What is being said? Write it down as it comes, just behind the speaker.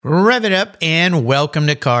Rev it up and welcome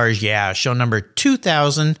to Cars Yeah, show number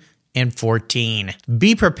 2014.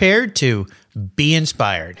 Be prepared to be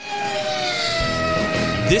inspired.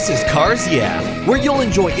 This is Cars Yeah, where you'll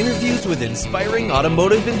enjoy interviews with inspiring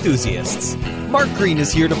automotive enthusiasts. Mark Green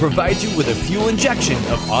is here to provide you with a fuel injection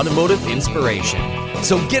of automotive inspiration.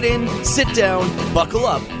 So get in, sit down, buckle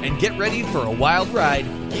up, and get ready for a wild ride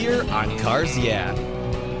here on Cars Yeah.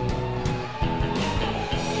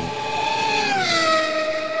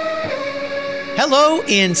 Hello,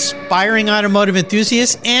 inspiring automotive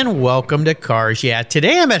enthusiasts, and welcome to Cars Yeah.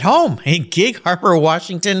 Today I'm at home in Gig Harbor,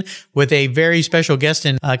 Washington, with a very special guest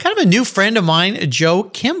and kind of a new friend of mine, Joe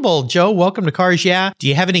Kimball. Joe, welcome to Cars Yeah. Do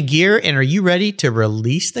you have any gear, and are you ready to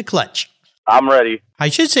release the clutch? I'm ready. I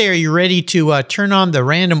should say, are you ready to turn on the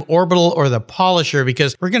random orbital or the polisher?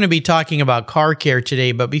 Because we're going to be talking about car care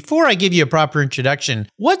today. But before I give you a proper introduction,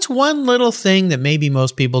 what's one little thing that maybe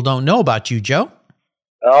most people don't know about you, Joe?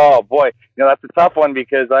 Oh boy, that's a tough one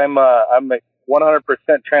because I'm 100%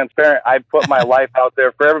 transparent. I put my life out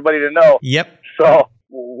there for everybody to know. Yep. So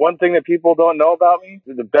one thing that people don't know about me,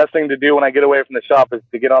 the best thing to do when I get away from the shop is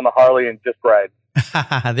to get on the Harley and just ride.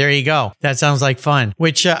 There you go. That sounds like fun.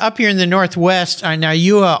 Which up here in the Northwest, now are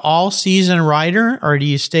you an all-season rider, or do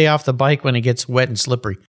you stay off the bike when it gets wet and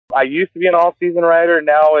slippery? I used to be an all-season rider.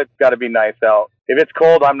 Now it's got to be nice out. If it's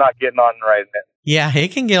cold, I'm not getting on and riding it. Yeah,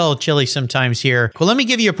 it can get a little chilly sometimes here. Well, let me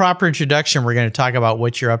give you a proper introduction. We're going to talk about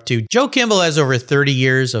what you're up to. Joe Kimball has over 30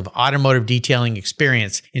 years of automotive detailing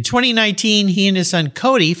experience. In 2019, he and his son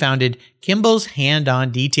Cody founded Kimball's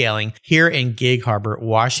Hand-On Detailing here in Gig Harbor,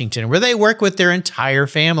 Washington, where they work with their entire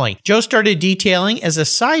family. Joe started detailing as a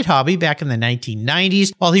side hobby back in the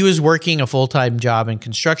 1990s while he was working a full-time job in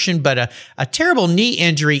construction, but a terrible knee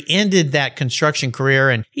injury ended that construction career,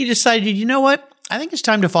 and he decided, you know what? I think it's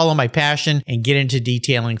time to follow my passion and get into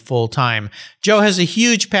detailing full time. Joe has a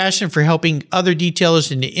huge passion for helping other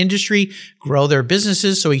detailers in the industry grow their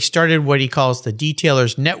businesses, so he started what he calls the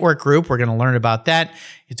Detailers Network Group. We're going to learn about that.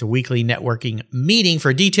 It's a weekly networking meeting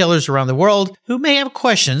for detailers around the world who may have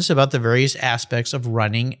questions about the various aspects of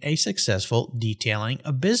running a successful detailing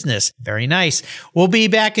a business. Very nice. We'll be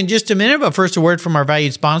back in just a minute, but first a word from our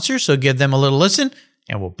valued sponsors, so give them a little listen,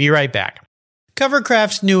 and we'll be right back.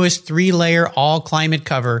 Covercraft's newest 3-layer all-climate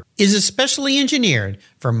cover is especially engineered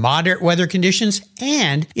for moderate weather conditions,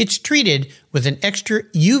 and it's treated with an extra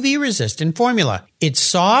UV-resistant formula. It's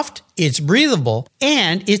soft, it's breathable,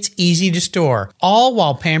 and it's easy to store, all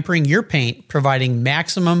while pampering your paint, providing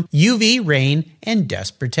maximum UV, rain, and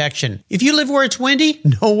dust protection. If you live where it's windy,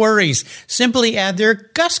 no worries. Simply add their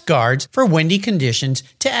gust guards for windy conditions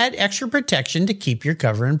to add extra protection to keep your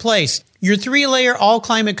cover in place. Your 3-layer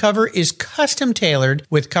all-climate cover is custom-tailored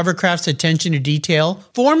with Covercraft's attention to detail,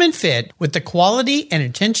 form and fit with the quality and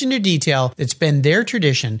attention to detail that's been their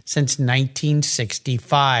tradition since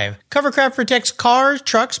 1965. Covercraft protects cars,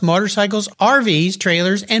 trucks, motorcycles, RVs,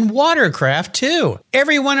 trailers, and watercraft too.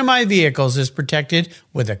 Every one of my vehicles is protected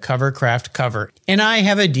with a Covercraft cover. And I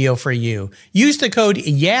have a deal for you. Use the code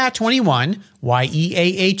YEAH21,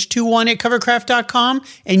 YEAH21 at covercraft.com,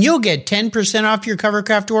 and you'll get 10% off your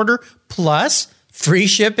Covercraft order plus free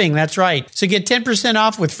shipping. That's right. So get 10%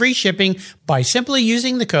 off with free shipping by simply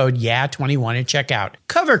using the code YEAH21 at checkout.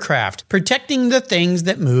 Covercraft, protecting the things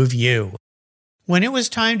that move you. When it was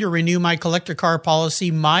time to renew my collector car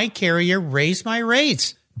policy, my carrier raised my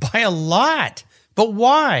rates by a lot. But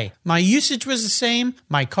why? My usage was the same,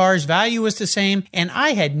 my car's value was the same, and I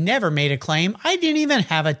had never made a claim. I didn't even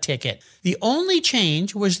have a ticket. The only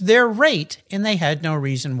change was their rate, and they had no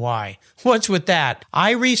reason why. What's with that?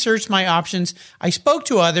 I researched my options, I spoke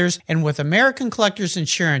to others, and with American Collectors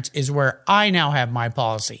Insurance is where I now have my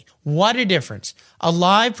policy. What a difference. A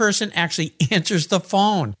live person actually answers the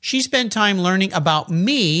phone. She spent time learning about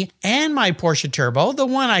me and my Porsche Turbo, the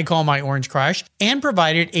one I call my Orange Crush, and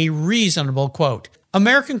provided a reasonable quote.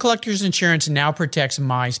 American Collectors Insurance now protects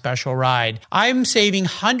my special ride. I'm saving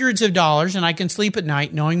hundreds of dollars, and I can sleep at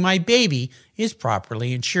night knowing my baby is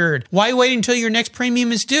properly insured. Why wait until your next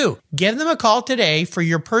premium is due? Give them a call today for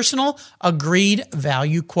your personal agreed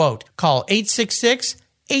value quote. Call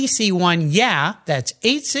 866-AC1-YEAH. That's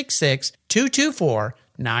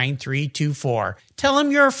 866-224-9324. Tell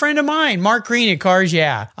them you're a friend of mine, Mark Green at Cars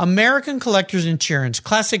Yeah. American Collectors Insurance,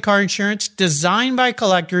 classic car insurance designed by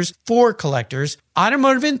collectors for collectors,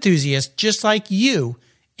 automotive enthusiasts just like you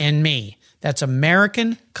and me. That's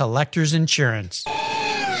American Collectors Insurance.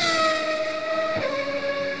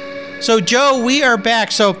 So, Joe, we are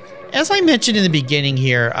back. So, as I mentioned in the beginning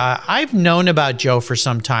here, I've known about Joe for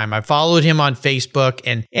some time. I followed him on Facebook.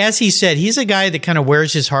 And as he said, he's a guy that kind of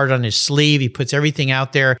wears his heart on his sleeve. He puts everything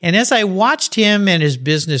out there. And as I watched him and his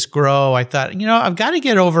business grow, I thought, I've got to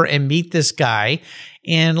get over and meet this guy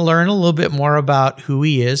and learn a little bit more about who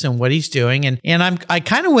he is and what he's doing. And I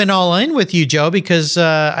kind of went all in with you, Joe, because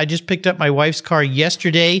I just picked up my wife's car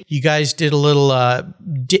yesterday. You guys did a little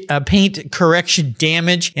paint correction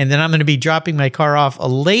damage, and then I'm going to be dropping my car off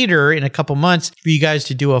later in a couple months for you guys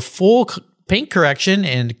to do a full paint correction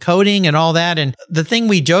and coating and all that. And the thing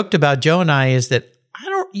we joked about, Joe and I, is that I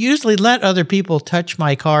don't usually let other people touch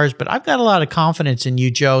my cars, but I've got a lot of confidence in you,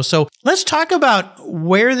 Joe. So let's talk about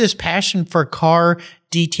where this passion for car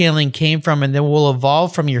detailing came from, and then we'll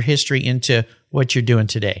evolve from your history into what you're doing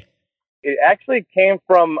today. It actually came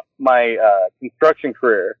from my construction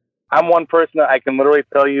career. I'm one person that I can literally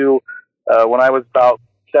tell you when I was about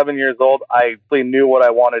 7 years old, I really knew what I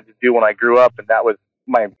wanted to do when I grew up, and that was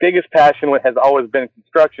my biggest passion has always been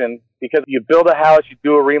construction, because you build a house, you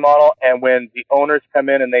do a remodel, and when the owners come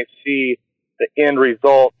in and they see the end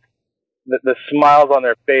result, the smiles on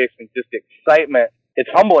their face and just the excitement, it's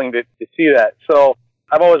humbling to see that. So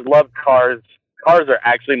I've always loved cars. Cars are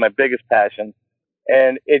actually my biggest passion.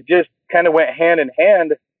 And it just kind of went hand in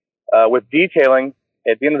hand with detailing.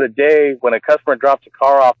 At the end of the day, when a customer drops a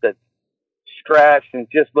car off that's scratched and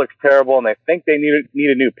just looks terrible, and they think they need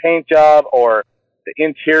a new paint job, or the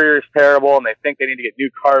interior is terrible and they think they need to get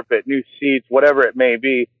new carpet, new seats, whatever it may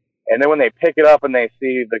be. And then when they pick it up and they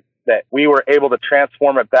see that we were able to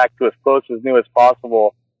transform it back to as close as new as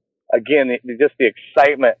possible, again, just the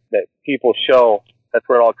excitement that people show, that's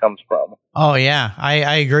where it all comes from. Oh, yeah.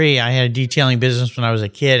 I agree. I had a detailing business when I was a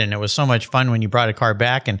kid, and it was so much fun when you brought a car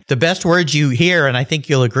back. And the best words you hear, and I think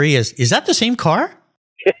you'll agree, is that the same car?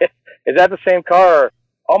 Is that the same car?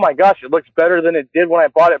 Oh, my gosh, it looks better than it did when I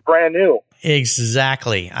bought it brand new.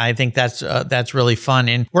 Exactly. I think that's really fun.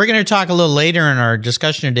 And we're going to talk a little later in our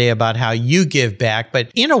discussion today about how you give back. But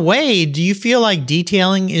in a way, do you feel like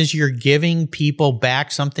detailing is you're giving people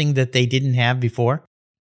back something that they didn't have before?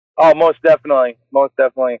 Oh, most definitely. Most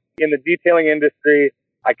definitely. In the detailing industry,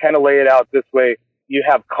 I kind of lay it out this way. You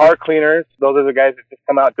have car cleaners. Those are the guys that just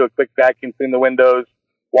come out, do a quick vacuum, clean the windows,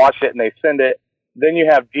 wash it, and they send it. Then you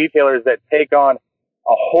have detailers that take on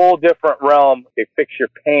a whole different realm. They fix your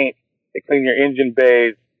paint. They clean your engine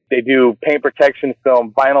bays. They do paint protection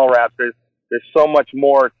film, vinyl wraps. There's so much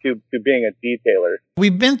more to being a detailer.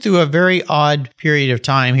 We've been through a very odd period of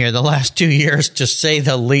time here, the last 2 years, to say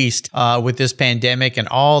the least, with this pandemic and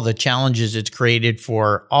all the challenges it's created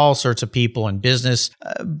for all sorts of people in business.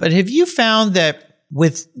 But have you found that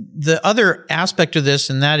with the other aspect of this,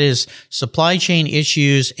 and that is supply chain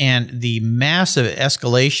issues and the massive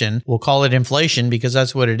escalation, we'll call it inflation because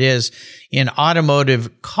that's what it is, in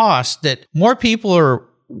automotive costs, that more people are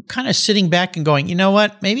kind of sitting back and going, you know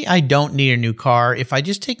what, maybe I don't need a new car. If I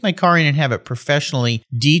just take my car in and have it professionally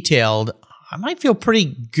detailed, I might feel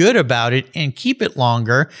pretty good about it and keep it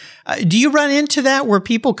longer. Do you run into that where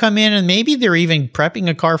people come in and maybe they're even prepping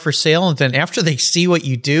a car for sale, and then after they see what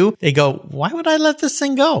you do, they go, why would I let this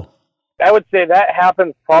thing go? I would say that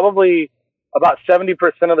happens probably about 70%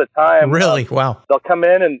 of the time. Really? Wow. They'll come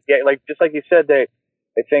in and, just like you said, they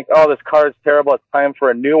think, oh, this car is terrible. It's time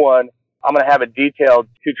for a new one. I'm going to have it detailed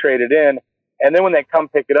to trade it in. And then when they come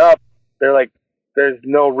pick it up, they're like, there's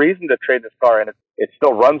no reason to trade this car in. It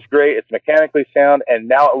still runs great. It's mechanically sound, and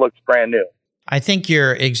now it looks brand new. I think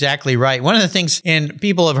you're exactly right. One of the things, and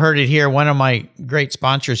people have heard it here, one of my great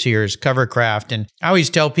sponsors here is Covercraft. And I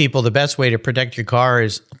always tell people the best way to protect your car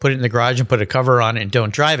is put it in the garage and put a cover on it and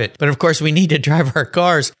don't drive it. But of course, we need to drive our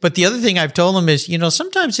cars. But the other thing I've told them is,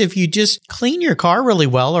 sometimes if you just clean your car really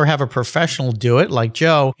well or have a professional do it like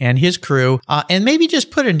Joe and his crew, and maybe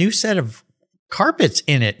just put a new set of carpets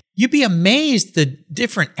in it, you'd be amazed the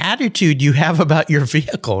different attitude you have about your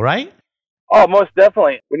vehicle, right? Oh, most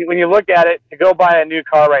definitely. When you look at it, to go buy a new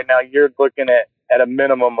car right now, you're looking at a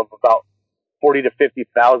minimum of about $40,000 to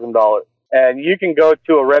 $50,000, and you can go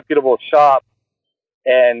to a reputable shop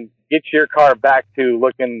and get your car back to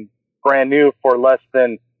looking brand new for less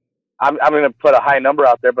than, I'm going to put a high number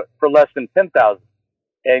out there, but for less than $10,000,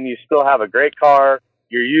 and you still have a great car.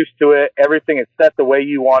 You're used to it. Everything is set the way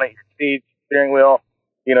you want it. Your seats, steering wheel.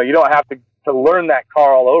 You don't have to learn that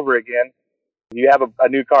car all over again. You have a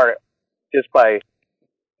new car just by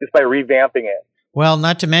revamping it. Well,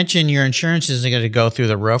 not to mention your insurance isn't going to go through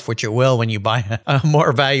the roof, which it will when you buy a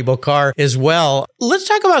more valuable car as well. Let's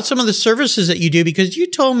talk about some of the services that you do, because you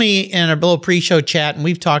told me in a little pre-show chat, and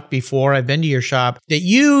we've talked before, I've been to your shop, that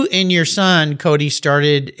you and your son, Cody,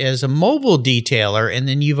 started as a mobile detailer, and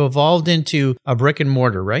then you've evolved into a brick and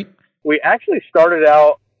mortar, right? We actually started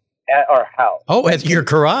out at our house. Oh, at your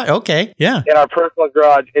garage? Okay, yeah. In our personal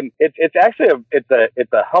garage, and it's actually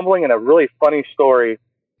a humbling and a really funny story.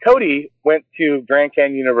 Cody went to Grand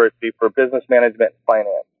Canyon University for business management and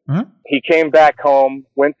finance. Mm-hmm. He came back home,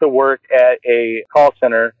 went to work at a call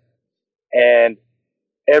center, and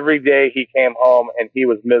every day he came home and he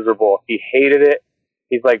was miserable. He hated it.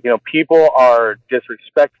 He's like, people are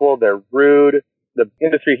disrespectful. They're rude. The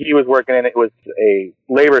industry he was working in, it was a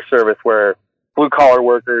labor service where blue collar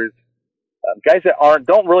workers, guys that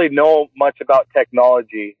don't really know much about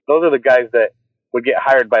technology, those are the guys that would get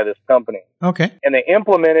hired by this company. Okay. And they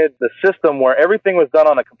implemented the system where everything was done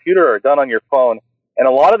on a computer or done on your phone. And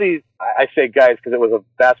a lot of these, I say guys because it was a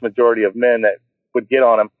vast majority of men that would get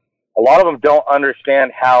on them. A lot of them don't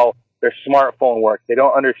understand how their smartphone works. They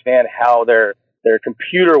don't understand how their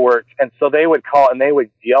computer works. And so they would call and they would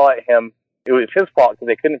yell at him. It was his fault because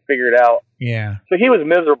they couldn't figure it out. Yeah. So he was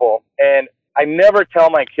miserable. And I never tell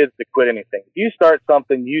my kids to quit anything. If you start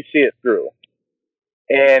something, you see it through.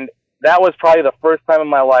 And that was probably the first time in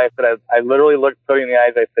my life that I literally looked Cody in the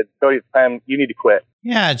eyes. I said, Cody, it's time. You need to quit.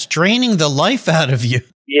 Yeah, it's draining the life out of you.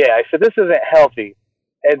 Yeah, I said, this isn't healthy.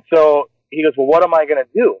 And so he goes, well, what am I going to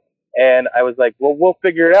do? And I was like, well, we'll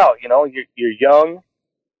figure it out. You're young.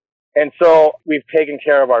 And so we've taken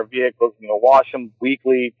care of our vehicles, wash them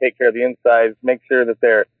weekly, take care of the insides, make sure that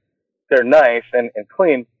they're nice and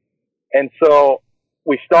clean. And so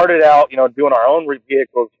we started out, doing our own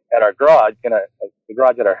vehicles at our garage, in the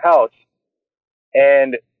garage at our house.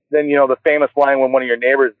 And then, the famous line when one of your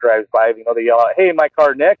neighbors drives by, they yell out, hey, my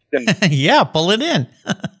car next. And yeah, pull it in.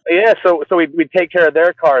 Yeah. So we'd take care of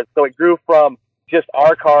their cars. So it grew from just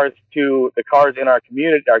our cars to the cars in our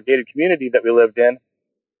community, our gated community that we lived in.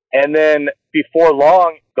 And then before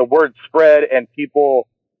long, the word spread and people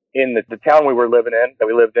in the town we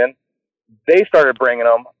lived in, they started bringing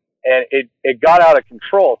them and it got out of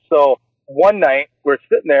control. So one night we're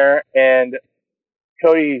sitting there and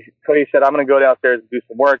Cody said, I'm going to go downstairs and do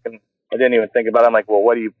some work. And I didn't even think about it. I'm like, well,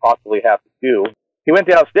 what do you possibly have to do? He went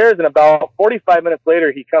downstairs and about 45 minutes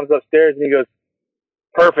later, he comes upstairs and he goes,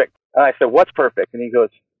 perfect. And I said, what's perfect? And he goes,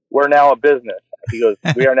 we're now a business. He goes,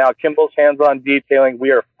 we are now Kimball's Hands-On Detailing. We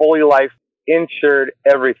are fully licensed, insured,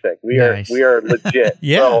 everything. We are legit.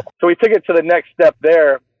 Yeah. So we took it to the next step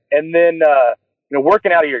there. And then,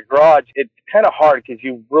 working out of your garage, it's kind of hard because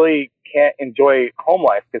you really can't enjoy home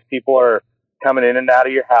life because people are coming in and out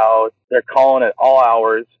of your house. They're calling at all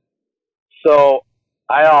hours. So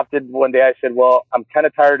I opted one day, I said, well, I'm kind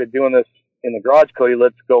of tired of doing this in the garage, Cody.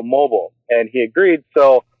 Let's go mobile. And he agreed.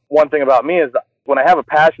 So one thing about me is when I have a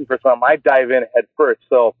passion for something, I dive in head first.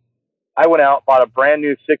 So I went out, bought a brand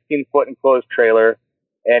new 16-foot enclosed trailer.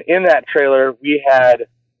 And in that trailer, we had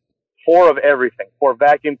 4 of everything, 4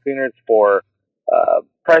 vacuum cleaners, 4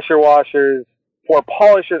 pressure washers, 4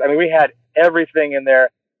 polishers. I mean, we had everything in there.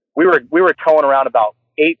 We were towing around about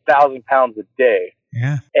 8,000 pounds a day.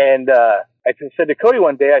 Yeah. And I just said to Cody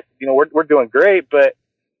one day, I said, we're doing great, but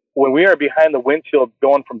when we are behind the windshield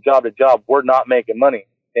going from job to job, we're not making money.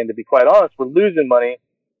 And to be quite honest, we're losing money.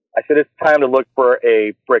 I said, it's time to look for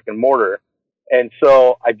a brick and mortar. And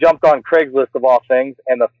so I jumped on Craigslist of all things.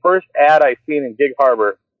 And the first ad I seen in Gig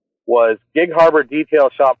Harbor was Gig Harbor Detail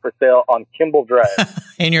Shop for sale on Kimball Drive.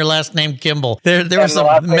 And your last name, Kimball. There was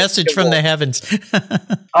a message from the heavens.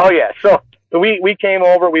 Oh, yeah. So we came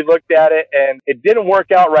over, we looked at it, and it didn't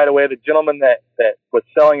work out right away. The gentleman that was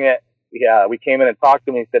selling it, we came in and talked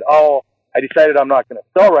to him. He said, oh, I decided I'm not going to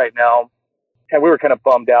sell right now. And we were kind of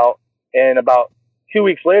bummed out. And about 2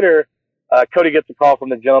 weeks later, Cody gets a call from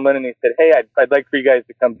the gentleman, and he said, hey, I'd like for you guys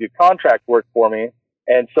to come do contract work for me.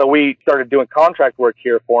 And so we started doing contract work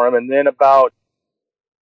here for him. And then about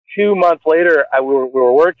 2 months later, we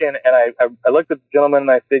were working, and I looked at the gentleman,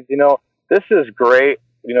 and I said, this is great.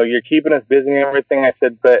 You're keeping us busy and everything. I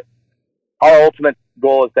said, but our ultimate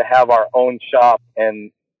goal is to have our own shop,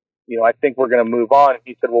 and I think we're going to move on. And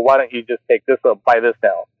he said, well, why don't you just take this up, buy this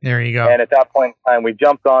now? There you go. And at that point in time, we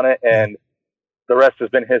jumped on it, and the rest has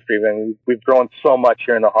been history. I mean, we've grown so much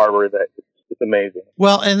here in the harbor that it's amazing.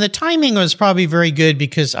 Well, and the timing was probably very good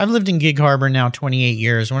because I've lived in Gig Harbor now 28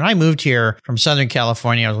 years. When I moved here from Southern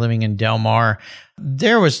California, I was living in Del Mar.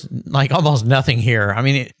 There was like almost nothing here. I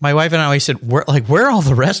mean, my wife and I always said, where are all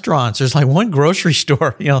the restaurants? There's like one grocery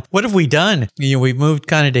store. What have we done? We moved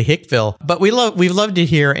kind of to Hickville, but we've loved it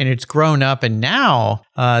here, and it's grown up. And now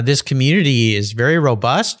this community is very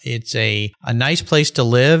robust. It's a nice place to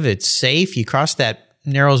live. It's safe. You cross that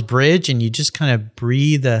Narrows Bridge and you just kind of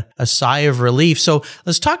breathe a sigh of relief. So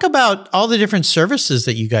let's talk about all the different services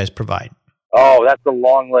that you guys provide. Oh, that's a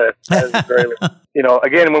long list. That is a very,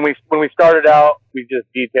 again, when we started out, we just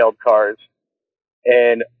detailed cars,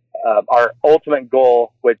 and our ultimate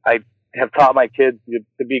goal, which I have taught my kids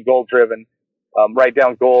to be goal driven, write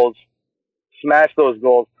down goals, smash those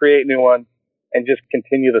goals, create new ones, and just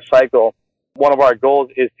continue the cycle. One of our goals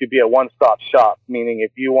is to be a one-stop shop, meaning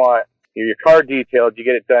if you want your car detailed, you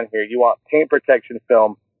get it done here. You want paint protection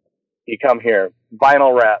film, you come here.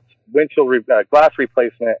 Vinyl wraps, windshield glass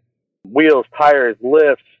replacement, wheels, tires,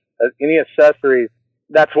 lifts, any accessories.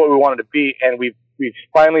 That's what we wanted to be, and we've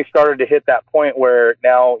finally started to hit that point where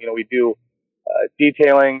now we do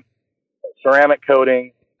detailing, ceramic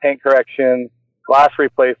coating, paint correction, glass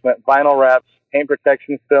replacement, vinyl wraps, paint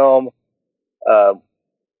protection film.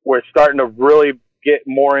 We're starting to really get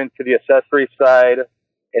more into the accessory side.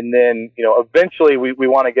 And then, eventually we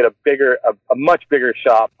want to get a much bigger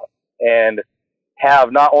shop and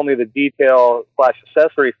have not only the detail /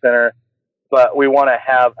 accessory center, but we want to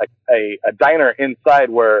have a diner inside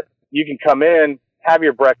where you can come in, have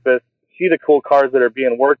your breakfast, see the cool cars that are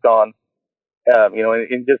being worked on,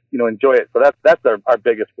 and just, enjoy it. So that's our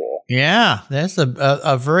biggest goal. Yeah, that's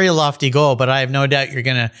a very lofty goal, but I have no doubt you're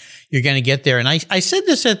gonna get there. And I said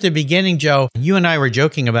this at the beginning, Joe. You and I were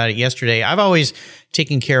joking about it yesterday. I've always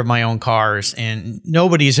taken care of my own cars, and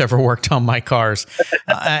nobody's ever worked on my cars.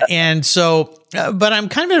 And so, but I'm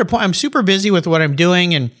kind of at a point. I'm super busy with what I'm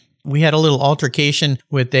doing, and we had a little altercation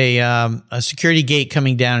with a security gate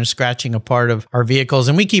coming down and scratching a part of our vehicles.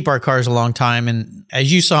 And we keep our cars a long time. And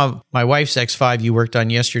as you saw, my wife's X5 you worked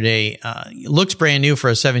on yesterday looks brand new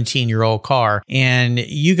for a 17-year-old car. And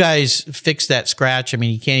you guys fixed that scratch. I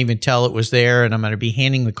mean, you can't even tell it was there. And I'm going to be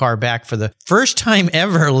handing the car back for the first time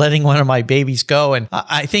ever, letting one of my babies go. And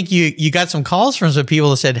I think you got some calls from some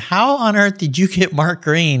people that said, how on earth did you get Mark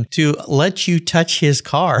Green to let you touch his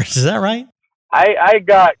cars? Is that right? I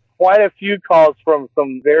got quite a few calls from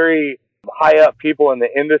some very high up people in the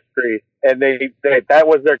industry, and they that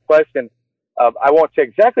was their question. I won't say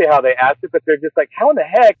exactly how they asked it, but they're just like, how in the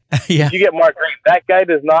heck did you get Mark Green? That guy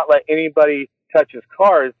does not let anybody touch his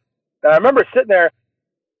cars. And I remember sitting there,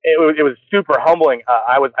 it was super humbling.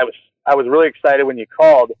 I was really excited when you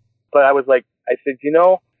called, but I was like, I said,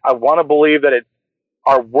 I want to believe that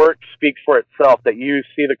our work speaks for itself, that you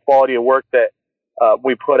see the quality of work that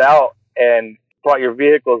we put out and brought your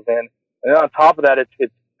vehicles in. And on top of that,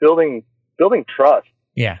 it's building trust.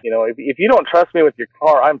 Yeah. If you don't trust me with your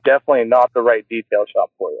car, I'm definitely not the right detail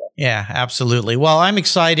shop for you. Yeah, absolutely. Well, I'm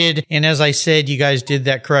excited. And as I said, you guys did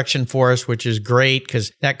that correction for us, which is great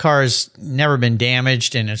because that car has never been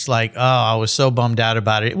damaged. And it's like, I was so bummed out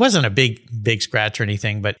about it. It wasn't a big scratch or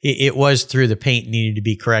anything, but it was through the paint needed to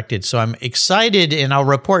be corrected. So I'm excited, and I'll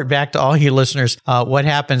report back to all you listeners what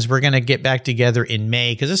happens. We're going to get back together in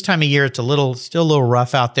May because this time of year, it's still a little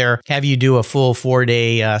rough out there. Have you do a full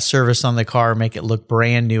 4-day service on the car, make it look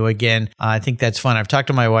brand new again. I think that's fun. I've talked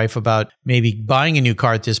to my wife about maybe buying a new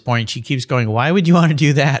car at this point. She keeps going, why would you want to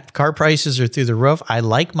do that? Car prices are through the roof. I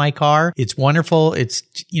like my car. It's wonderful. It's,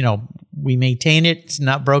 we maintain it. It's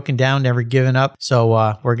not broken down, never given up.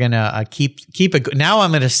 So we're going to keep it. Now I'm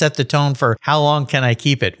going to set the tone for how long can I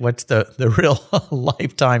keep it? What's the real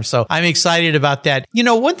lifetime? So I'm excited about that.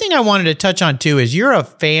 One thing I wanted to touch on too is you're a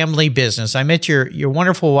family business. I met your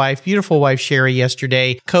wonderful wife, beautiful wife, Sherry,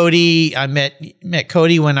 yesterday. Cody, I met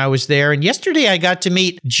Cody when I was there. And yesterday I got to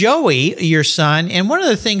meet Joey, your son. And one of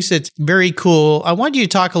the things that's very cool, I wanted you to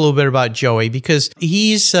talk a little bit about Joey because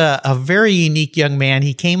he's a very unique young man.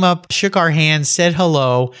 He came up, shook our hands, said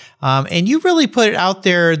hello. And you really put it out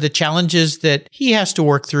there, the challenges that he has to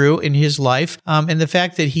work through in his life. And the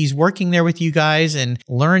fact that he's working there with you guys and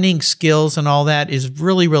learning skills and all that is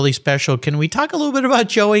really, really special. Can we talk a little bit about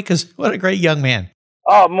Joey? Because what a great young man.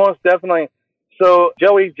 Oh, most definitely. So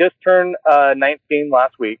Joey just turned 19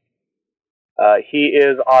 last week. He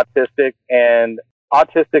is autistic and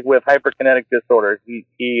autistic with hyperkinetic disorders. He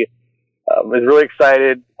is really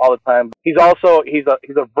excited all the time. He's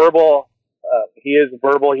a verbal. He is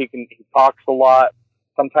verbal. He talks a lot.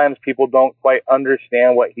 Sometimes people don't quite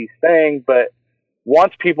understand what he's saying, but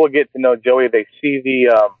once people get to know Joey, they see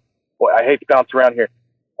I hate to bounce around here,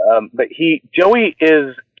 but Joey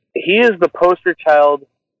is the poster child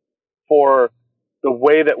for the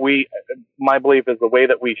way that my belief is the way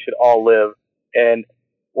that we should all live. And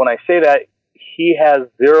when I say that, he has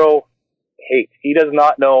zero hate. He does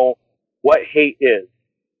not know what hate is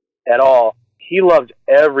at all. He loves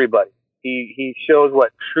everybody. He shows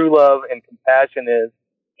what true love and compassion is.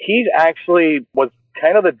 He actually was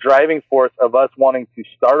kind of the driving force of us wanting to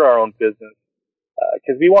start our own business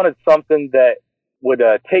because we wanted something that would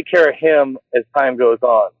take care of him as time goes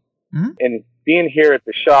on. Mm-hmm. And being here at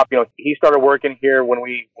the shop, he started working here when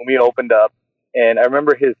we opened up. And I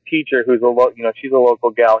remember his teacher, who's she's a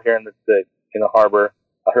local gal here in the harbor.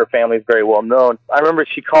 Her family's very well known. I remember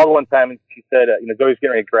she called one time and she said, Joey's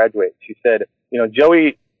getting ready to graduate. She said,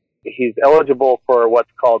 Joey, he's eligible for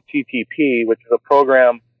what's called TTP, which is a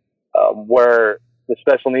program where the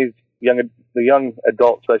special needs, the young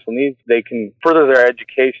adult special needs, they can further their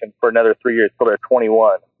education for another 3 years till they're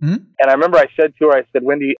 21. Mm-hmm. And I remember I said to her, I said,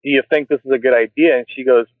 Wendy, do you think this is a good idea? And she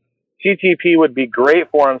goes, TTP would be great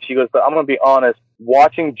for him. She goes, but I'm going to be honest,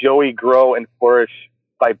 watching Joey grow and flourish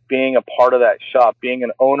by being a part of that shop, being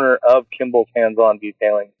an owner of Kimball's Hands-On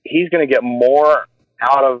Detailing, he's going to get more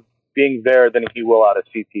out of being there than he will out of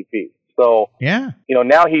CTP. So, yeah,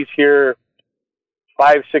 now he's here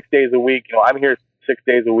 5-6 days a week. I'm here 6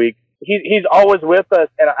 days a week. He's always with us,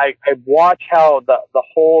 and I watch how the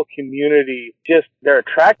whole community they're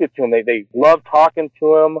attracted to him. They love talking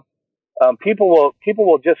to him. People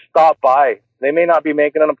will just stop by. They may not be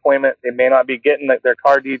making an appointment. They may not be getting their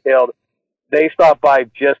car detailed. They stop by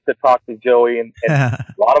just to talk to Joey, and a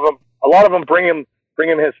lot of them bring him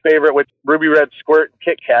his favorite, which Ruby Red Squirt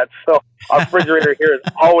Kit Kats. So our refrigerator here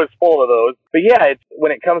is always full of those. But yeah,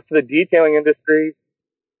 when it comes to the detailing industry,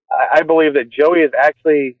 I believe that Joey is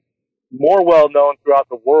actually more well known throughout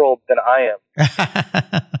the world than I am.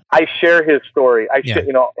 I share his story. I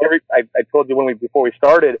told you before we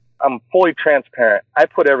started, I'm fully transparent. I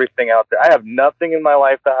put everything out there. I have nothing in my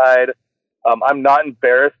life to hide. I'm not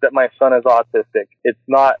embarrassed that my son is autistic. It's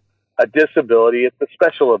not a disability. It's a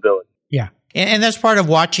special ability. Yeah. And that's part of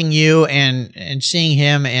watching you and seeing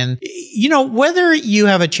him. And, whether you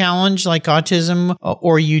have a challenge like autism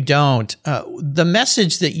or you don't, the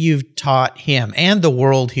message that you've taught him and the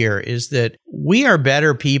world here is that we are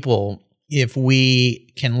better people if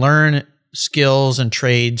we can learn skills and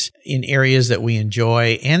trades in areas that we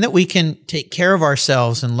enjoy, and that we can take care of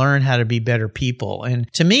ourselves and learn how to be better people.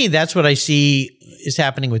 And to me, that's what I see is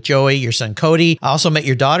happening with Joey, your son Cody. I also met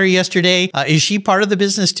your daughter yesterday. Is she part of the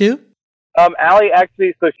business too? Allie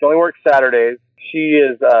actually, so she only works Saturdays. She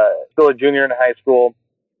is still a junior in high school.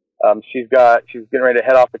 She's getting ready to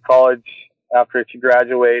head off to college after she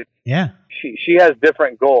graduates. Yeah. She has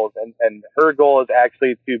different goals, and her goal is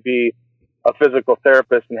actually to be a physical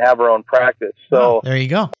therapist and have her own practice. So there you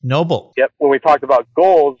go. Noble. Yep. When we talked about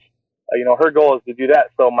goals, her goal is to do that.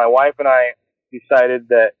 So my wife and I decided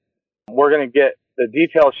that we're going to get the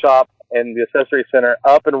detail shop and the accessory center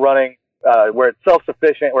up and running, where it's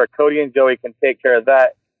self-sufficient, where Cody and Joey can take care of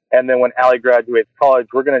that. And then when Allie graduates college,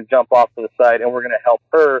 we're going to jump off to the side and we're going to help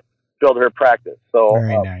her build her practice. So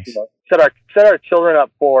very nice. Set our children up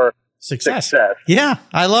for Success. Yeah,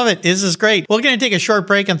 I love it. This is great. We're going to take a short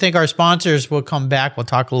break and thank our sponsors. We'll come back. We'll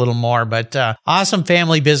talk a little more, but awesome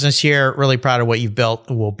family business here. Really proud of what you've built.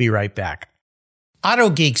 We'll be right back.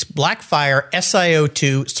 AutoGeek's Blackfire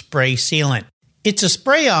SiO2 Spray Sealant. It's a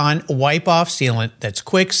spray-on, wipe-off sealant that's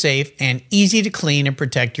quick, safe, and easy to clean and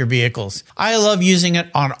protect your vehicles. I love using it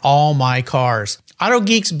on all my cars.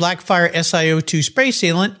 AutoGeek's Blackfire SiO2 Spray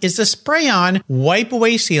Sealant is a spray-on,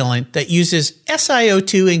 wipe-away sealant that uses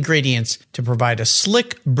SiO2 ingredients to provide a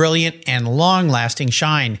slick, brilliant, and long-lasting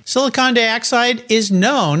shine. Silicon dioxide is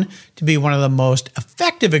known to be one of the most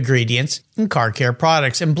effective ingredients in car care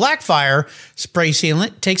products, and Blackfire Spray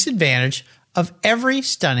Sealant takes advantage of every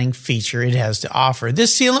stunning feature it has to offer.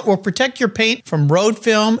 This sealant will protect your paint from road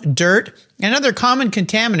film, dirt, and other common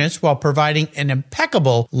contaminants while providing an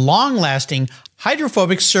impeccable, long-lasting,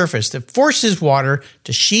 hydrophobic surface that forces water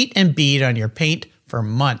to sheet and bead on your paint for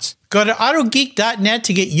months. Go to autogeek.net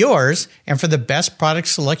to get yours and for the best product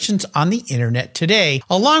selections on the internet today,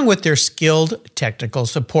 along with their skilled technical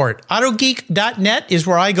support. Autogeek.net is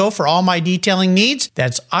where I go for all my detailing needs.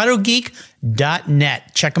 That's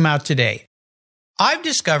autogeek.net. Check them out today. I've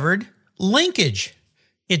discovered Linkage.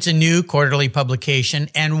 It's a new quarterly publication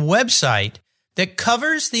and website that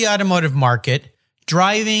covers the automotive market,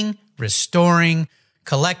 driving, restoring,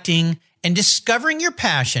 collecting, and discovering your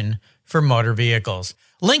passion for motor vehicles.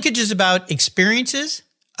 Linkage is about experiences,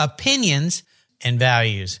 opinions, and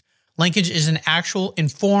values. Linkage is an actual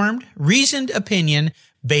informed, reasoned opinion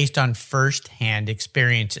based on first-hand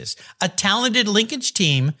experiences. A talented Linkage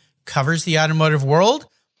team covers the automotive world,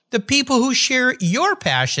 the people who share your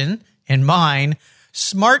passion and mine,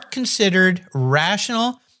 smart, considered,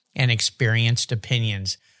 rational, and experienced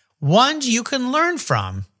opinions, ones you can learn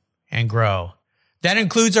from and grow. That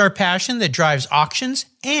includes our passion that drives auctions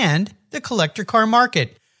and the collector car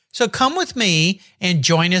market. So come with me and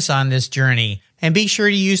join us on this journey. And be sure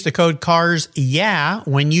to use the code CARSYEAH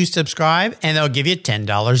when you subscribe, and they'll give you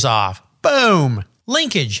 $10 off. Boom!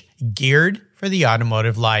 Linkage, geared for the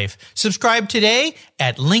automotive life. Subscribe today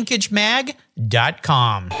at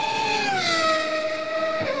linkagemag.com.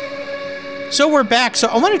 So we're back. So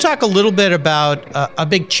I want to talk a little bit about a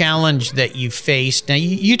big challenge that you faced. Now,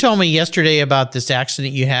 you told me yesterday about this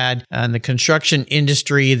accident you had in the construction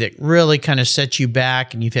industry that really kind of set you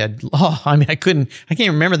back, and you've had, I can't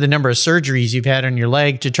remember the number of surgeries you've had on your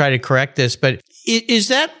leg to try to correct this, but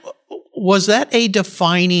was that a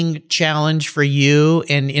defining challenge for you?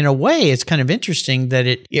 And in a way, it's kind of interesting that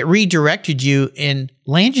it redirected you and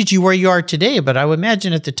landed you where you are today. But I would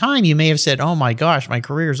imagine at the time you may have said, oh my gosh, my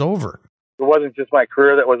career's over. It wasn't just my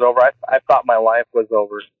career that was over. I thought my life was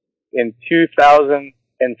over. In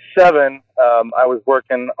 2007, I was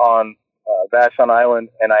working on Vashon Island,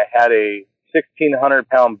 and I had a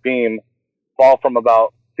 1,600-pound beam fall from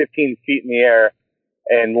about 15 feet in the air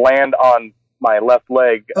and land on my left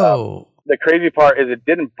leg. The crazy part is it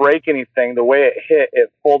didn't break anything. The way it hit,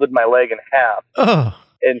 it folded my leg in half.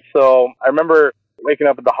 And so I remember waking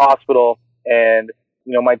up at the hospital, and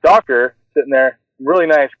my doctor sitting there, really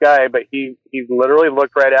nice guy, but he literally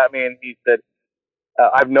looked right at me and he said,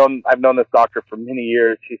 I've known this doctor for many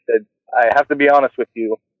years. He said, I have to be honest with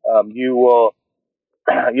you. You will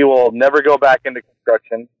never go back into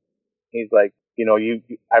construction. He's like,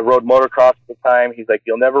 I rode motocross at the time. He's like,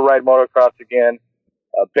 you'll never ride motocross again.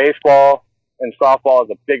 Baseball and softball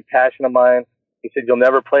is a big passion of mine. He said, you'll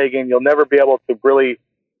never play again. You'll never be able to really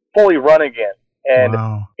fully run again. And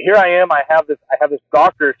Here I am. I have this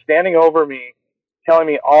doctor standing over me, telling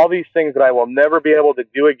me all these things that I will never be able to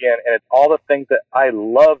do again, and it's all the things that I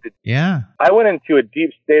love to do. Yeah. I went into a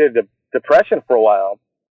deep state of depression for a while.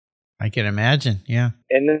 I can imagine, yeah.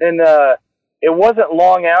 And then it wasn't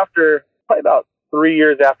long after, probably about 3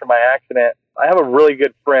 years after my accident, I have a really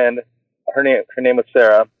good friend. Her name was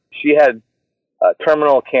Sarah. She had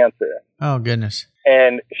terminal cancer. Oh, goodness.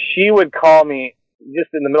 And she would call me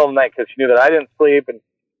just in the middle of the night because she knew that I didn't sleep, and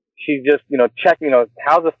she just, checking,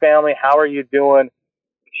 how's the family? How are you doing?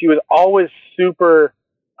 She was always super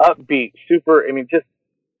upbeat, just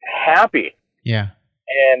happy. Yeah.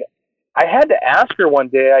 And I had to ask her one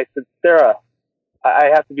day, I said, Sarah,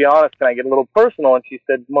 I have to be honest, can I get a little personal? And she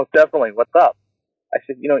said, most definitely, what's up? I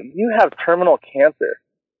said, you have terminal cancer,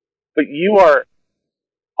 but you are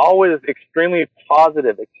always extremely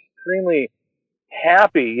positive, extremely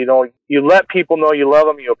happy. You let people know you love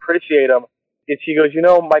them, you appreciate them. And she goes,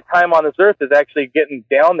 my time on this earth is actually getting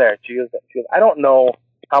down there. She goes, I don't know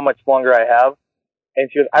how much longer I have. And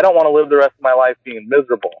she goes, I don't want to live the rest of my life being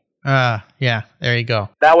miserable. Yeah, there you go.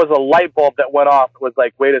 That was a light bulb that went off. Was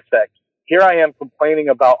like, wait a sec. Here I am complaining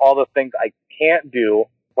about all the things I can't do.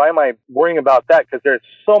 Why am I worrying about that? Because there's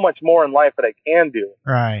so much more in life that I can do.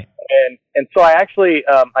 Right. And so I actually,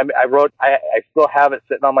 I wrote, I still have it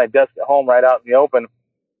sitting on my desk at home right out in the open.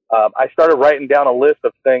 I started writing down a list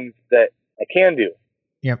of things that I can do.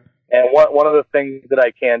 Yep. And one of the things that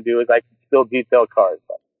I can do is I can still detail cars.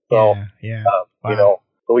 So, wow.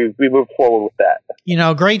 So we moved forward with that.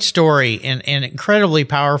 Great story and incredibly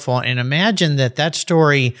powerful. And imagine that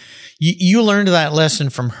story, you learned that lesson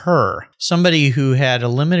from her, somebody who had a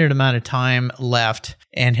limited amount of time left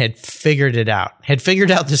and had figured it out, had figured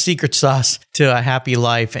out the secret sauce to a happy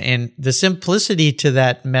life. And the simplicity to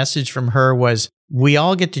that message from her was, we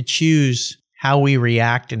all get to choose how we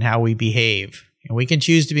react and how we behave. And we can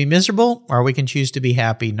choose to be miserable or we can choose to be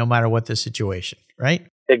happy no matter what the situation, right?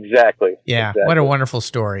 Exactly. Yeah. Exactly. What a wonderful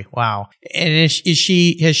story. Wow. And has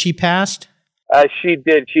she passed? She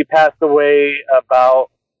did. She passed away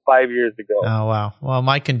about 5 years ago. Oh, wow. Well,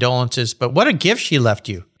 my condolences, but what a gift she left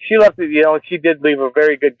you. She left it, she did leave a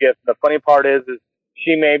very good gift. The funny part is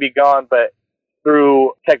she may be gone, but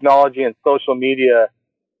through technology and social media,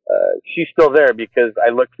 she's still there because I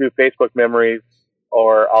look through Facebook memories,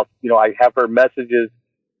 or I have her messages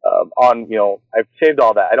on, I've saved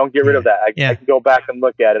all that. I don't get rid of that. I can go back and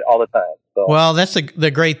look at it all the time. So. Well, that's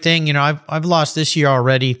the great thing. I've lost this year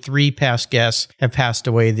already. 3 past guests have passed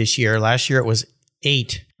away this year. Last year it was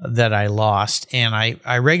 8 that I lost. And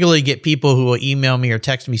I regularly get people who will email me or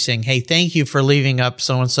text me saying, hey, thank you for leaving up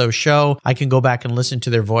so-and-so show. I can go back and listen to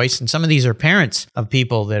their voice. And some of these are parents of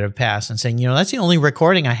people that have passed and saying, that's the only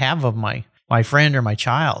recording I have of my friend or my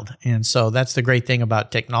child. And so that's the great thing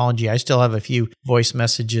about technology. I still have a few voice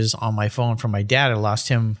messages on my phone from my dad. I lost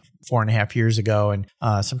him 4.5 years ago. And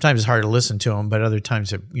sometimes it's hard to listen to him, but other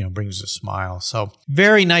times it brings a smile. So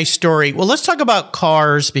very nice story. Well, let's talk about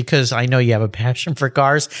cars because I know you have a passion for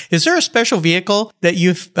cars. Is there a special vehicle that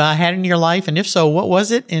you've had in your life? And if so, what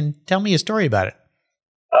was it? And tell me a story about it.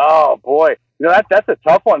 Oh, boy. That's a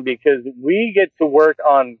tough one because we get to work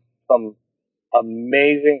on some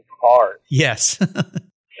amazing cars. Yes.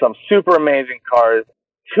 some super amazing cars.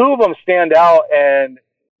 Two of them stand out, and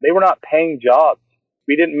they were not paying jobs.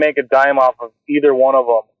 We didn't make a dime off of either one of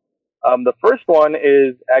them. The first one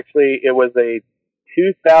is actually, it was a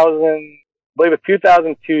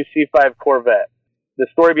 2002 C5 Corvette. The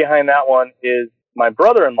story behind that one is my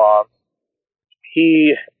brother-in-law,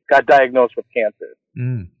 he got diagnosed with cancer.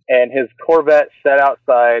 And his Corvette sat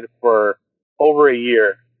outside for over a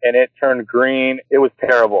year, and it turned green. It was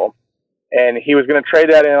terrible. And he was going to trade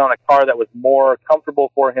that in on a car that was more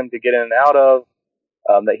comfortable for him to get in and out of,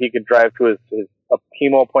 that he could drive to his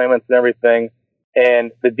chemo appointments and everything.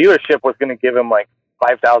 And the dealership was going to give him like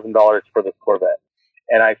 $5,000 for this Corvette.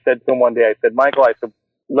 And I said to him one day, I said, Michael, I said,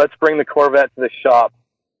 let's bring the Corvette to the shop.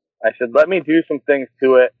 I said, let me do some things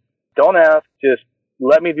to it. Don't ask, just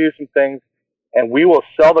let me do some things, and we will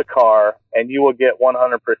sell the car, and you will get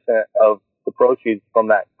 100% of the proceeds from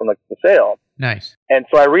the sale. Nice. And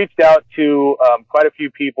so I reached out to quite a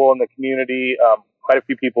few people in the community, quite a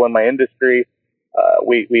few people in my industry.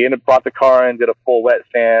 We brought the car in, did a full wet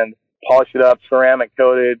sand, polished it up, ceramic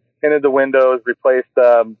coated, tinted the windows, replaced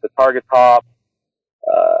the target top.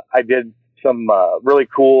 I did some really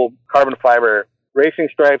cool carbon fiber racing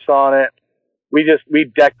stripes on it. We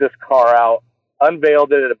decked this car out,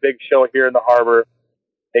 unveiled it at a big show here in the harbor.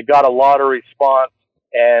 It got a lot of response,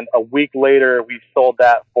 and a week later we sold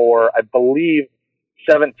that for, I believe,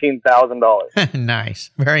 $17,000. Nice.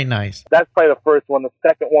 Very nice. That's probably the first one. The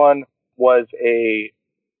second one was a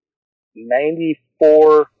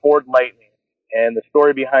 94 Ford Lightning. And the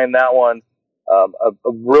story behind that one, a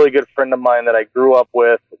really good friend of mine that I grew up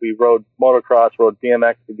with, we rode motocross, rode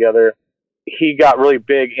BMX together. He got really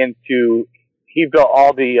big into, he built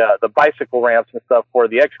all the bicycle ramps and stuff for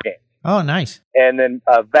the X Games. Oh, nice. And then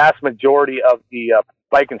a vast majority of the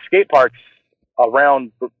bike and skate parks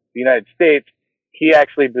around the United States, he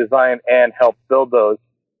actually designed and helped build those.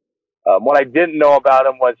 What I didn't know about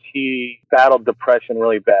him was he battled depression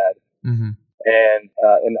really bad. Mm-hmm. And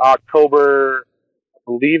in October, I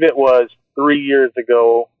believe it was 3 years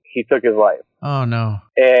ago, he took his life. Oh, no.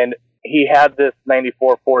 And he had this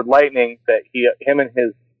 94 Ford Lightning that him and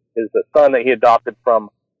his son that he adopted from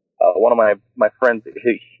one of my friends.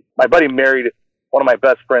 My buddy married one of my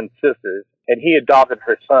best friend's sisters, and he adopted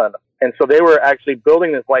her son. And so they were actually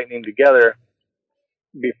building this Lightning together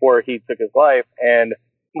before he took his life. And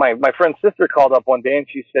my friend's sister called up one day and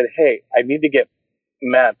she said, hey, I need to get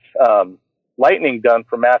Matt's Lightning done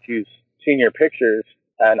for Matthew's senior pictures,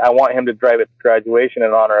 and I want him to drive it to graduation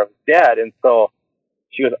in honor of his dad. And so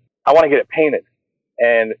she goes, I want to get it painted.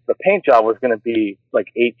 And the paint job was going to be like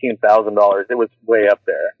 $18,000. It was way up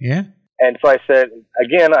there. Yeah. And so I said,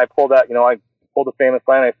 again, I pulled the famous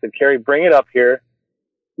line. I said, Carrie, bring it up here.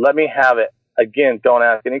 Let me have it. Again, don't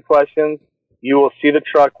ask any questions. You will see the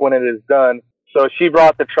truck when it is done. So she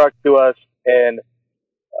brought the truck to us, and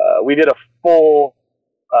we did a full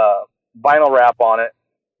vinyl wrap on it,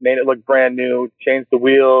 made it look brand new, changed the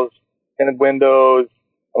wheels, tinted windows,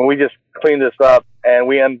 and we just cleaned this up, and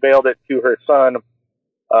we unveiled it to her son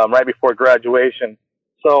right before graduation.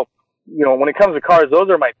 So, when it comes to cars, those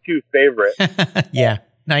are my two favorite. Yeah.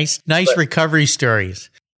 Nice recovery stories.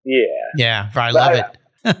 Yeah. Yeah. I love it.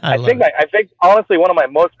 I think honestly, one of my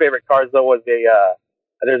most favorite cars though was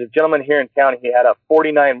there's a gentleman here in town. He had a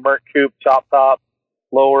 49 Merc Coupe chop top,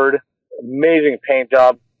 lowered, amazing paint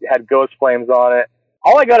job, had ghost flames on it.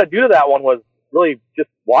 All I got to do to that one was really just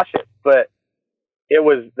wash it. But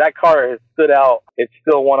that car has stood out. It's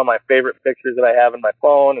still one of my favorite pictures that I have in my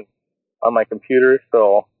phone and on my computer.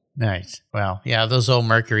 So nice. Well, yeah, those old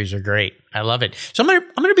Mercuries are great. I love it. So I'm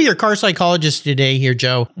gonna be your car psychologist today here,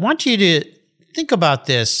 Joe. I want you to think about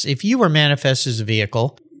this. If you were manifest as a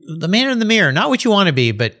vehicle, the man in the mirror, not what you want to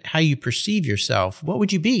be, but how you perceive yourself, what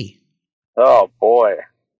would you be? Oh boy,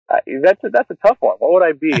 that's a tough one. What would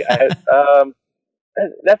I be?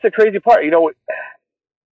 That's the crazy part.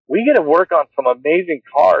 We get to work on some amazing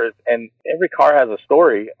cars, and every car has a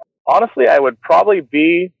story. Honestly, I would probably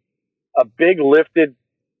be a big lifted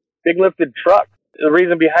truck. The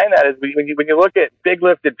reason behind that is when you look at big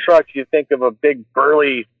lifted trucks, you think of a big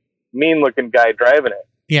burly, mean looking guy driving it.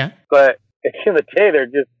 Yeah. But at the end of the day, they're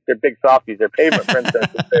big softies. They're pavement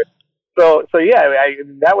princesses. So yeah,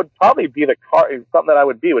 that would probably be the car. Something that I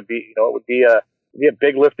would be a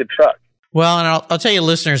big lifted truck. Well, and I'll tell you,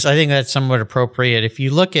 listeners, I think that's somewhat appropriate. If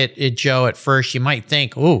you look at Joe at first, you might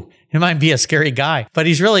think, ooh, he might be a scary guy, but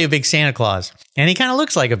he's really a big Santa Claus, and he kind of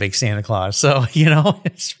looks like a big Santa Claus. So,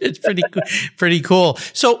 it's pretty cool.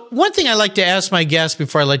 So one thing I like to ask my guests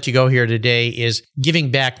before I let you go here today is giving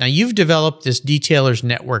back. Now, you've developed this Detailers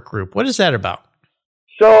Network group. What is that about?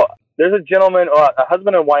 So there's a gentleman, a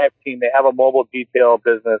husband and wife team. They have a mobile detail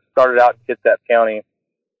business, started out in Kitsap County.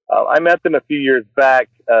 I met them a few years back.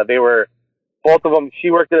 They were, both of them, she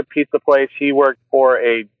worked at a pizza place. He worked for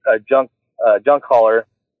a junk hauler.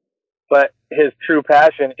 But his true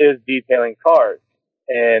passion is detailing cars.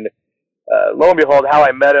 And lo and behold, how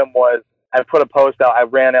I met him was I put a post out. I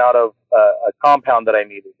ran out of a compound that I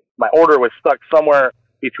needed. My order was stuck somewhere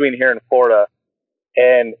between here and Florida.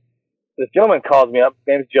 And this gentleman calls me up.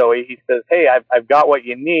 His name's Joey. He says, hey, I've got what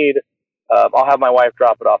you need. I'll have my wife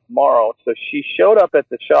drop it off tomorrow. So she showed up at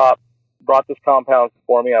the shop, brought this compound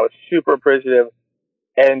for me. I was super appreciative.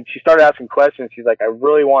 And she started asking questions. She's like, I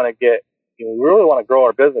really want to get, we really want to grow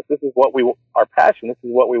our business. This is what our passion. This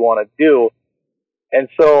is what we want to do. And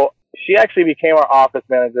so she actually became our office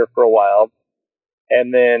manager for a while.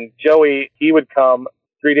 And then Joey, he would come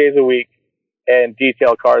 3 days a week and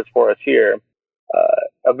detail cars for us here.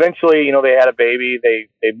 Eventually, they had a baby.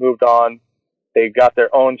 They moved on. They got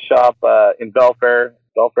their own shop in Belfair.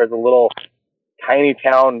 Belfair is a little tiny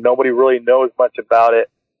town. Nobody really knows much about it.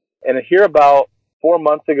 And here about 4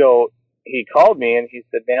 months ago, he called me and he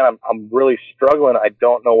said, man, I'm really struggling. I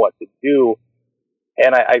don't know what to do.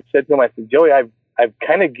 And I said to him, I said, Joey, I've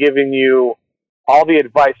kind of given you all the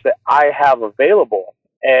advice that I have available.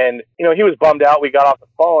 And, he was bummed out. We got off the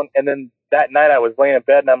phone. And then that night I was laying in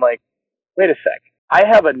bed and I'm like, wait a sec. I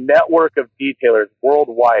have a network of detailers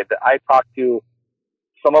worldwide that I talk to.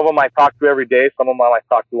 Some of them I talk to every day. Some of them I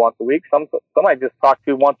talk to once a week. Some I just talk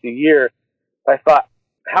to once a year. I thought,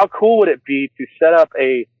 how cool would it be to set up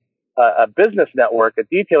a business network, a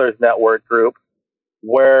detailers network group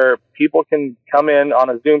where people can come in on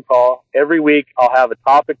a Zoom call every week. I'll have a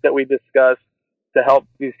topic that we discuss to help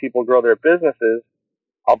these people grow their businesses.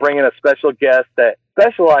 I'll bring in a special guest that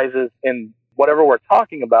specializes in whatever we're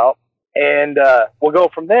talking about, and we'll go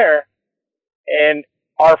from there. And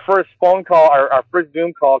our first phone call, our first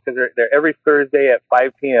Zoom call, because they're every Thursday at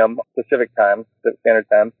 5 p.m. Pacific time, Pacific Standard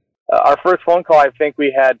Time. Our first phone call, I think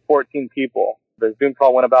we had 14 people. The Zoom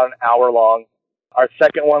call went about an hour long. Our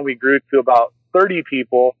second one, we grew to about 30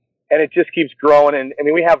 people, and it just keeps growing. And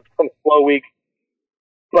we have some slow weeks,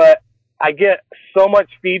 but I get so much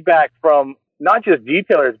feedback from not just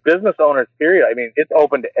detailers, business owners, period. It's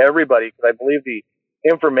open to everybody because I believe the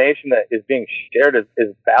information that is being shared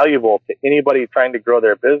is valuable to anybody trying to grow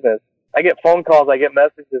their business. I get phone calls, I get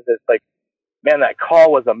messages that's like, man, that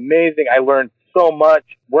call was amazing. I learned so much.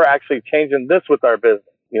 We're actually changing this with our business.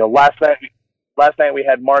 Last night we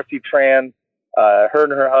had Marcy Tran. Her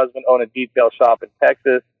and her husband own a detail shop in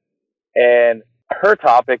Texas, and her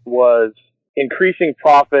topic was increasing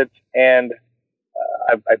profits, and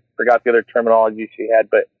I forgot the other terminology she had,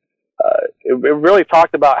 but it really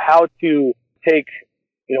talked about how to take,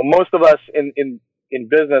 most of us in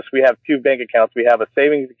business, we have two bank accounts. We have a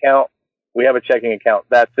savings account, we have a checking account.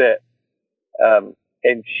 That's it.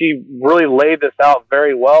 And she really laid this out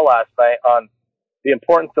very well last night on the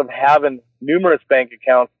importance of having numerous bank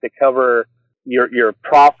accounts to cover your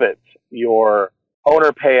profits, your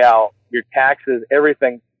owner payout, your taxes,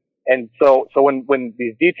 everything. And so when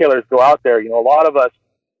these detailers go out there, a lot of us,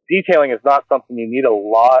 detailing is not something you need a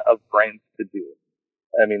lot of brains to do.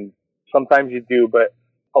 Sometimes you do, but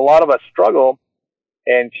a lot of us struggle.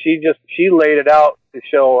 And she laid it out to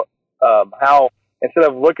show how, instead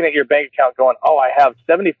of looking at your bank account going, oh, I have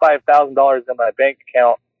 $75,000 in my bank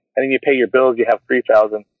account, and then you pay your bills, you have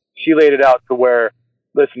 $3,000. She laid it out to where,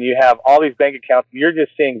 listen, you have all these bank accounts, you're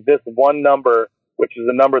just seeing this one number, which is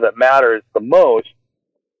the number that matters the most,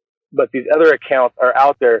 but these other accounts are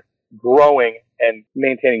out there growing and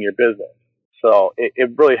maintaining your business. So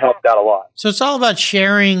it really helped out a lot. So it's all about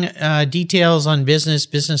sharing details on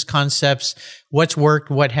business concepts, what's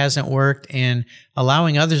worked, what hasn't worked, and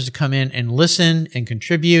allowing others to come in and listen and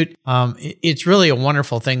contribute. It's really a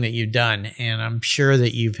wonderful thing that you've done, and I'm sure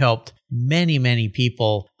that you've helped many, many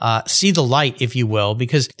people see the light, if you will,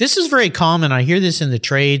 because this is very common. I hear this in the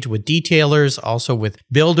trades with detailers, also with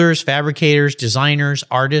builders, fabricators, designers,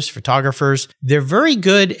 artists, photographers. They're very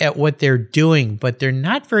good at what they're doing, but they're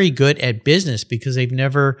not very good at business because they've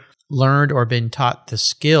never learned or been taught the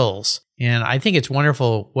skills. And I think it's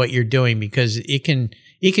wonderful what you're doing because it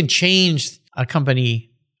can change a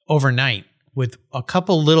company overnight with a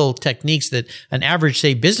couple little techniques that an average,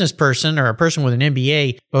 say, business person or a person with an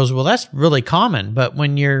MBA goes, well, that's really common. But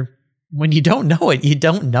when you don't know it, you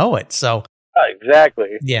don't know it. So exactly.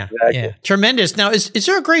 Yeah. Tremendous. Now, is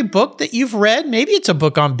there a great book that you've read? Maybe it's a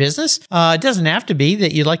book on business. It doesn't have to be,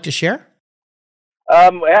 that you'd like to share.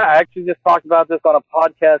 I actually just talked about this on a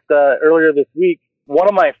podcast earlier this week. One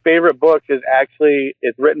of my favorite books is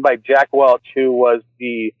written by Jack Welch, who was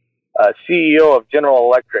the CEO of General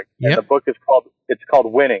Electric. And the book is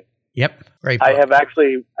called Winning. Yep. Great book.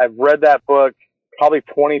 I've read that book probably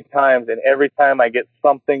 20 times, and every time I get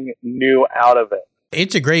something new out of it.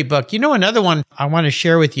 It's a great book. You know, another one I want to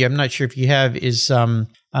share with you, I'm not sure if you have, is The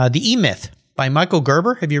E-Myth by Michael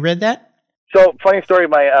Gerber. Have you read that? So, funny story,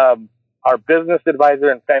 our business advisor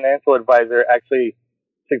and financial advisor actually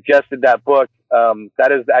suggested that book.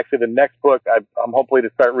 That is actually the next book. I'm hopefully to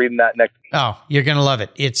start reading that next. Oh, you're going to love it.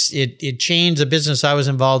 It changed the business I was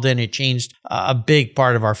involved in. It changed a big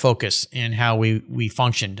part of our focus and how we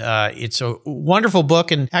functioned. It's a wonderful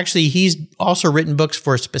book. And actually, he's also written books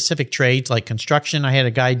for specific trades like construction. I had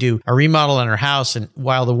a guy do a remodel in our house. And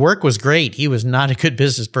while the work was great, he was not a good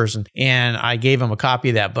business person. And I gave him a copy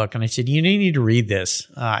of that book. And I said, you need to read this.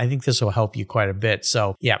 I think this will help you quite a bit.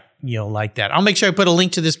 So, yeah. You'll like that. I'll make sure I put a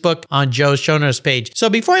link to this book on Joe's show notes page.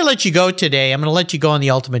 So before I let you go today, I'm going to let you go on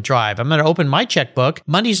the ultimate drive. I'm going to open my checkbook.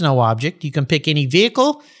 Money's no object. You can pick any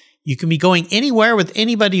vehicle. You can be going anywhere with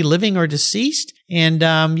anybody living or deceased.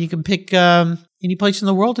 And you can pick any place in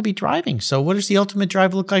the world to be driving. So what does the ultimate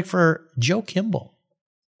drive look like for Joe Kimball?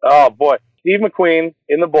 Oh, boy. Steve McQueen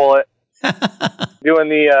in the Bullet doing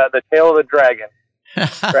the tail of the dragon.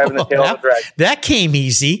 Driving the tail of the dragon. That came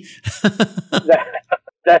easy.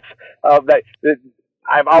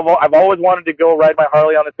 I've always wanted to go ride my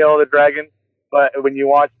Harley on the tail of the dragon, but when you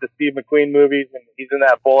watch the Steve McQueen movies and he's in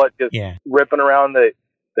that Bullet just ripping around the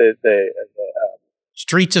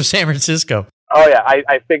streets of San Francisco. Oh yeah,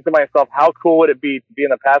 I think to myself, how cool would it be to be in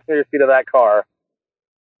the passenger seat of that car,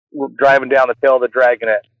 driving down the tail of the dragon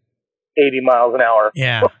at 80 miles an hour?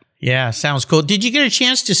 Yeah, sounds cool. Did you get a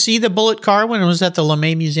chance to see the Bullet car when it was at the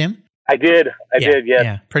LeMay Museum? I did, yes.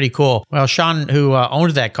 Yeah, pretty cool. Well, Sean, who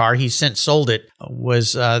owned that car, he's since sold it,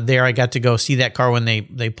 was there. I got to go see that car when they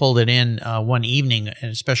pulled it in one evening at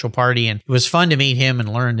a special party, and it was fun to meet him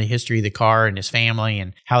and learn the history of the car and his family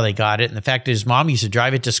and how they got it. And the fact that his mom used to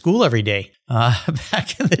drive it to school every day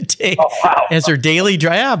back in the day as her daily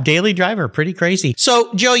driver. Pretty crazy.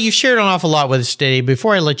 So, Joe, you've shared an awful lot with us today.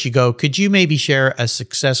 Before I let you go, could you maybe share a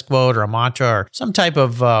success quote or a mantra or some type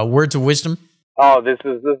of words of wisdom? Oh, this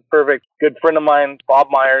is perfect. Good friend of mine, Bob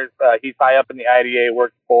Myers. He's high up in the IDA,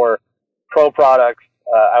 works for Pro Products.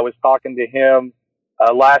 I was talking to him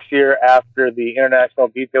last year after the International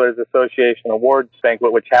Detailers Association Awards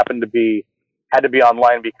banquet, which had to be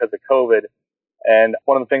online because of COVID. And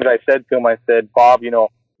one of the things I said to him, I said, Bob,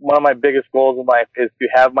 one of my biggest goals in life is to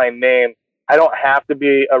have my name. I don't have to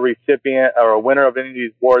be a recipient or a winner of any of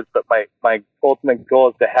these awards, but my ultimate goal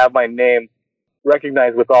is to have my name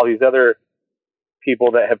recognized with all these other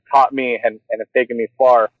people that have taught me and have taken me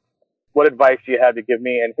far. What advice do you have to give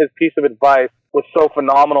me? And his piece of advice was so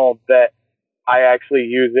phenomenal that I actually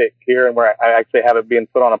use it here, and where I actually have it being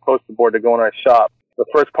put on a poster board to go in our shop. The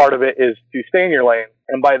first part of it is to stay in your lane.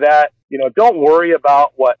 And by that, don't worry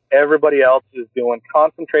about what everybody else is doing.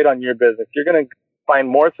 Concentrate on your business. You're going to find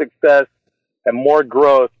more success and more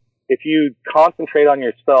growth if you concentrate on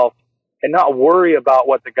yourself and not worry about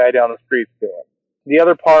what the guy down the street's doing. The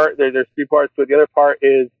other part, there's three parts to it. The other part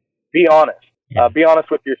is be honest. Be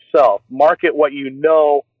honest with yourself. Market what you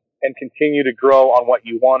know and continue to grow on what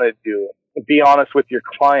you want to do. Be honest with your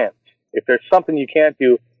clients. If there's something you can't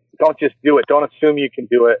do, don't just do it. Don't assume you can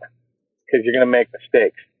do it because you're going to make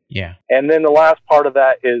mistakes. Yeah. And then the last part of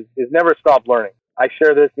that is never stop learning. I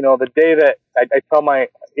share this, the day that I tell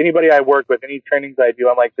anybody I work with, any trainings I do,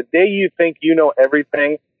 I'm like, the day you think you know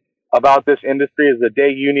everything about this industry is the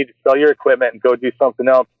day you need to sell your equipment and go do something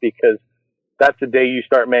else, because that's the day you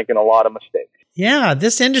start making a lot of mistakes. Yeah,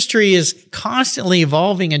 this industry is constantly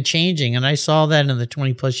evolving and changing. And I saw that in the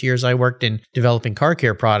 20 plus years I worked in developing car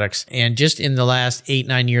care products. And just in the last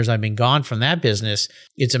 8-9 years I've been gone from that business,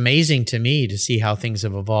 it's amazing to me to see how things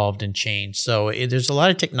have evolved and changed. So there's a lot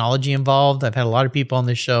of technology involved. I've had a lot of people on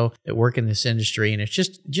this show that work in this industry, and it's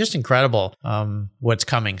just incredible what's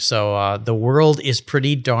coming. So the world is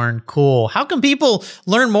pretty darn cool. How can people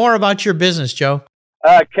learn more about your business, Joe?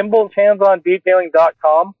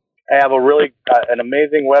 KimballsHandsOnDetailing.com. I have a really an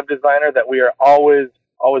amazing web designer that we are always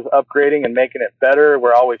upgrading and making it better.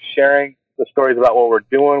 We're always sharing the stories about what we're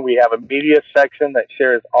doing. We have a media section that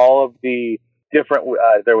shares all of the different.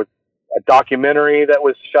 There was a documentary that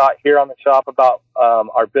was shot here on the shop about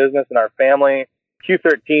our business and our family.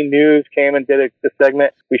 Q13 News came and did a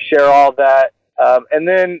segment. We share all that, and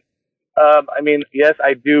then yes,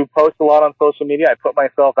 I do post a lot on social media. I put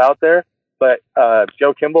myself out there. But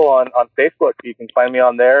Joe Kimball on Facebook, you can find me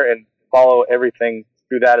on there and follow everything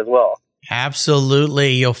through that as well.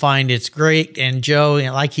 Absolutely. You'll find it's great. And Joe,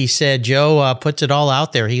 like he said, Joe puts it all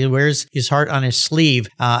out there. He wears his heart on his sleeve,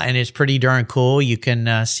 and it's pretty darn cool. You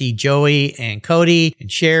can see Joey and Cody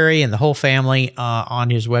and Sherry and the whole family on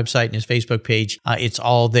his website and his Facebook page. It's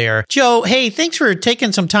all there. Joe, hey, thanks for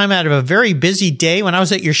taking some time out of a very busy day. When I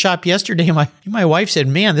was at your shop yesterday, my wife said,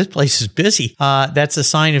 man, this place is busy. That's a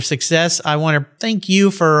sign of success. I want to thank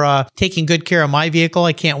you for taking good care of my vehicle.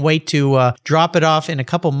 I can't wait to drop it off in a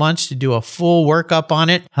couple months to do a full workup on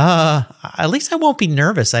it. At least I won't be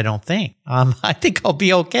nervous, I don't think. I think I'll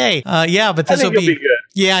be okay. But this will be good.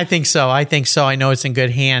 Yeah, I think so. I know it's in good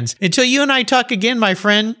hands. Until you and I talk again, my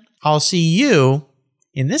friend, I'll see you,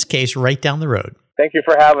 in this case, right down the road. Thank you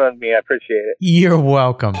for having me. I appreciate it. You're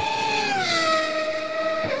welcome.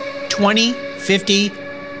 20, 50,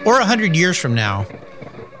 or 100 years from now,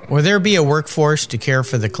 will there be a workforce to care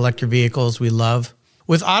for the collector vehicles we love?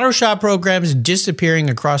 With auto shop programs disappearing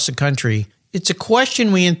across the country, it's a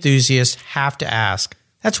question we enthusiasts have to ask.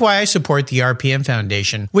 That's why I support the RPM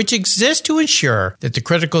Foundation, which exists to ensure that the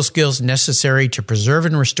critical skills necessary to preserve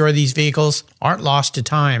and restore these vehicles aren't lost to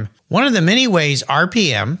time. One of the many ways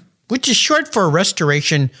RPM, which is short for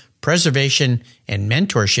Restoration, Preservation, and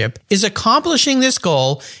Mentorship, is accomplishing this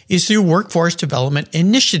goal is through workforce development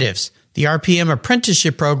initiatives. The RPM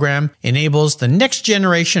apprenticeship program enables the next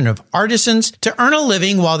generation of artisans to earn a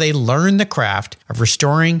living while they learn the craft of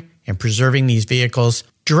restoring and preserving these vehicles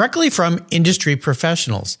directly from industry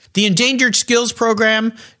professionals. The Endangered Skills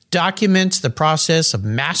Program documents the process of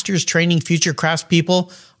masters training future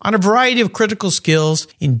craftspeople on a variety of critical skills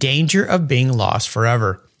in danger of being lost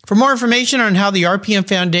forever. For more information on how the RPM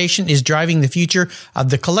Foundation is driving the future of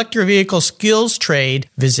the collector vehicle skills trade,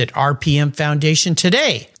 visit RPM Foundation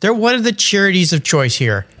today. They're one of the charities of choice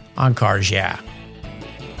here on Cars Yeah!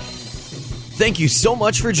 Thank you so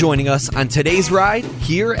much for joining us on today's ride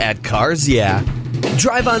here at Cars Yeah!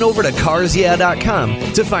 Drive on over to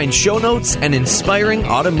carsyeah.com to find show notes and inspiring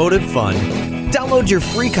automotive fun. Download your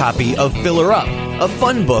free copy of Filler Up, a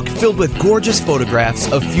fun book filled with gorgeous photographs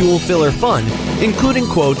of fuel filler fun, including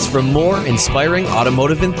quotes from more inspiring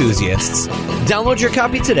automotive enthusiasts. Download your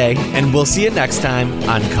copy today, and we'll see you next time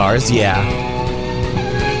on Cars Yeah!